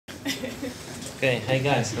Okay, hey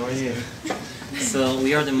guys, how are you? So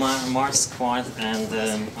we are the Mars squad, and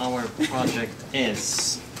our project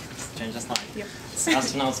is change the slide. Yep. It's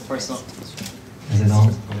astronaut's personal. Is it on?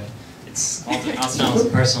 Okay. It's astronaut's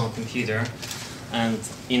personal computer, and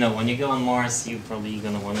you know when you go on Mars, you're probably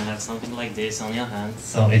gonna want to have something like this on your hand.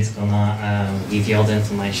 So it's gonna give you all the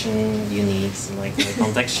information you need, so like the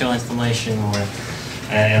contextual information, or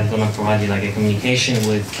I'm gonna provide you like a communication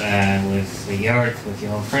with the Earth, with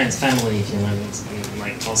your friends, family. If you want to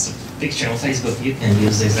like post a picture on Facebook, you can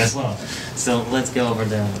use this as well. So let's go over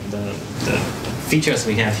the features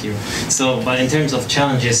we have here. So, but in terms of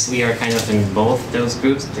challenges, we are kind of in both those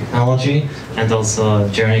groups, technology and also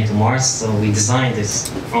journey to Mars. So we designed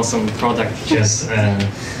this awesome product just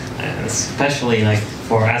especially like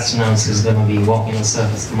for astronauts who's gonna be walking on the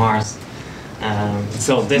surface of Mars.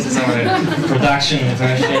 So this is our production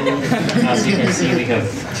version. As you can see, we have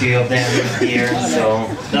two of them here. So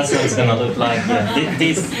that's what it's gonna look like. Yeah,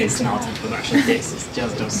 this is not a production. This is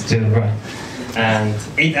just those two, right? And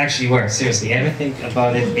it actually works. Seriously, everything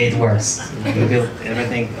about it works. We built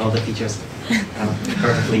everything, all the features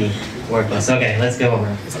perfectly workless. Okay, let's go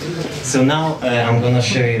over. So now I'm gonna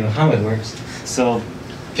show you how it works. So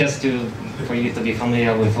just for you to be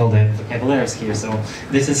familiar with all the vocabularies here. So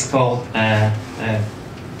this is called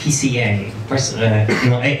PCA,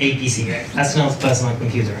 APCA, Astronaut's Personal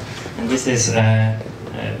Computer. And this is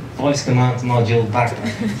Voice Command Module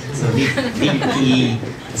Backpack. So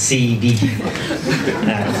VPCBP.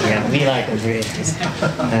 Yeah, we like it really.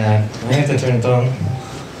 I have to turn it on.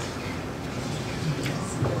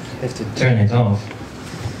 I have to turn it off.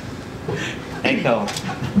 Echo.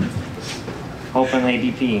 Open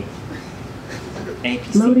ABP.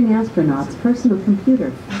 APC. Loading astronaut's personal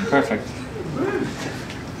computer. Perfect.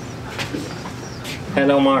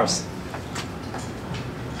 Hello Mars.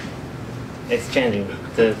 It's changing.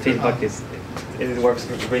 The feedback it works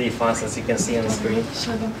really fast, as you can see on the screen.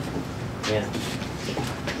 Yeah.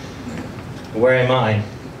 Where am I?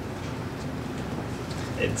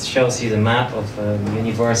 It shows you the map of the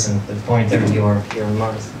universe and the pointer you're here on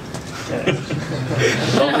Mars.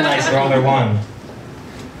 Localized rover 1.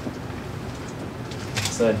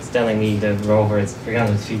 So it's telling me the rover is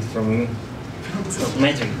 300 feet from me. It's not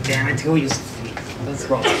metric. Damn it, who uses feet? That's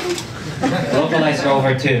wrong. Localized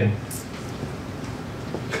rover 2.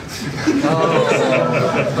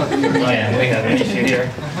 Oh yeah, we have an issue here.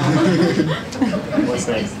 What's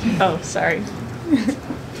next? Oh, sorry.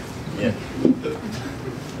 Yeah.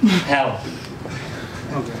 Help.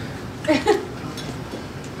 Okay.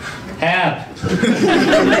 Help!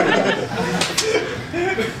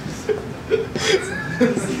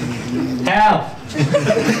 Help!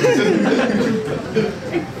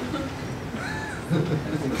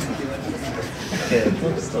 Okay,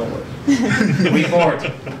 oops, don't worry. Report.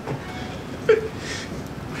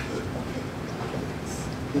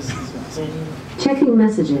 Checking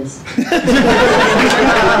messages. We can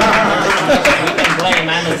blame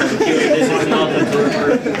Amazon here. This is not the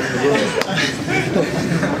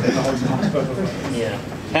yeah.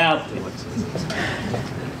 Help!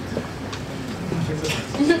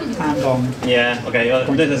 And on. Yeah, okay,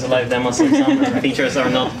 well, this is a live demo, so some features are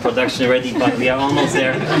not production ready, but we are almost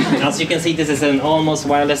there. As you can see, this is an almost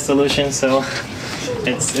wireless solution, so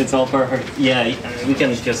it's all perfect. Yeah, we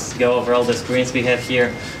can just go over all the screens we have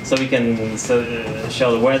here. So we can show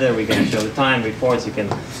the weather, we can show the time, reports, you can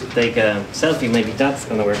take a selfie, maybe that's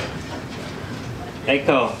gonna work.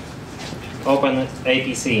 Echo, open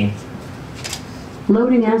APC.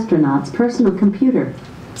 Loading astronaut's personal computer.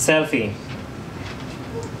 Selfie.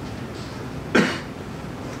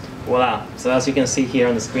 Voila. So as you can see here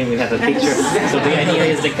on the screen, we have a picture. So the idea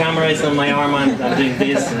is the camera is on my arm, I'm doing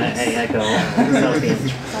this, and hey, Echo, selfie.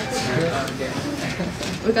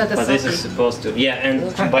 We got the But this is supposed to, yeah,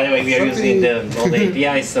 and by the way, we are using all the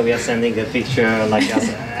APIs, so we are sending a picture like as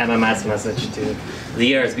an MMS message to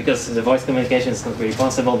the Earth, because the voice communication is not really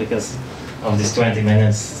possible because of this 20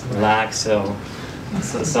 minutes lag, so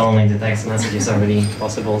only the text message is already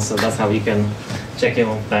possible, so that's how you can check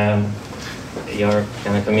your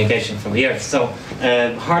kind of communication from the Earth. So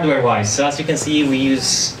hardware-wise, so as you can see, we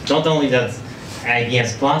use not only that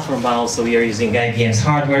IBM's platform, but also we are using IBM's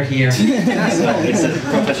hardware here. So it's a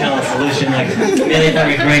professional solution, like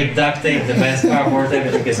military-grade duct tape, the best cardboard,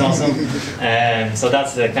 everything is awesome. So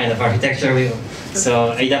that's the kind of architecture.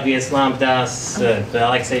 So AWS Lambdas, the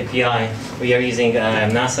Alex API, we are using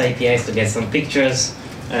NASA APIs to get some pictures,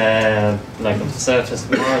 like of the surface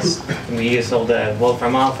of Mars. And we use all the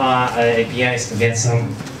Wolfram Alpha APIs to get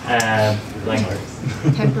some like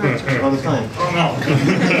temperature all the time. Oh no!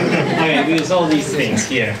 Okay, we use all these things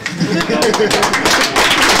here.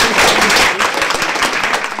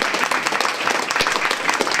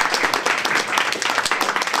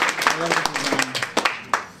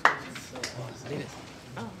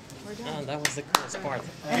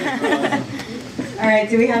 right,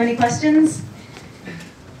 do we have any questions?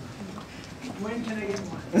 When can I get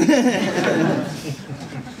one?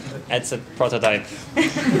 It's a prototype.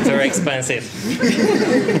 Very expensive.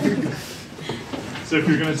 So if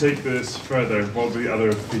you're going to take this further, what would be the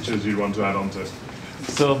other features you'd want to add on to it?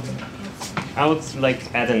 So I would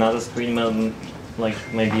like add another screen, like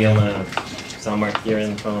maybe on a somewhere here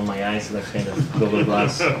in front of my eyes, like kind of Google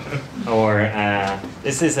Glass. Or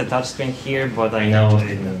this is a touchscreen here, but I know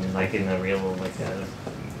in a real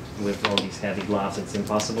with all these heavy gloves, it's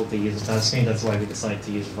impossible to use a touchscreen. That's why we decided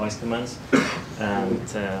to use voice commands. And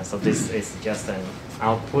so this is just an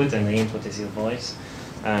output, and the input is your voice.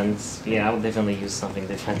 And yeah, I would definitely use something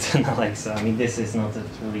different than Alexa. I mean, this is not a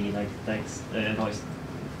truly like text voice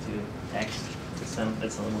to text system.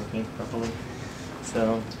 It's not working properly.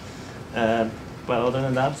 So, well, other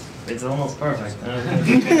than that, it's almost perfect.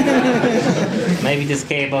 Maybe this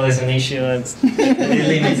cable is an issue. It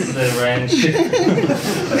limits the range,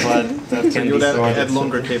 but that can be sorted. Add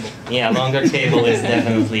longer cable. Yeah, longer cable is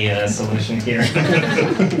definitely a solution here.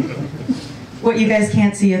 What you guys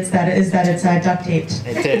can't see is that it's duct taped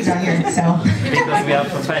It is. down here, so. Because we are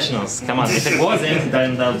professionals. Come on, if it wasn't,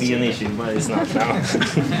 then that'll be an issue, but it's not now.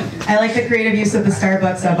 I like the creative use of the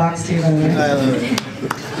Starbucks box too, by the way. I love it.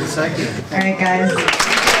 Thank you. All right, guys.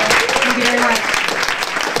 Thank you very much.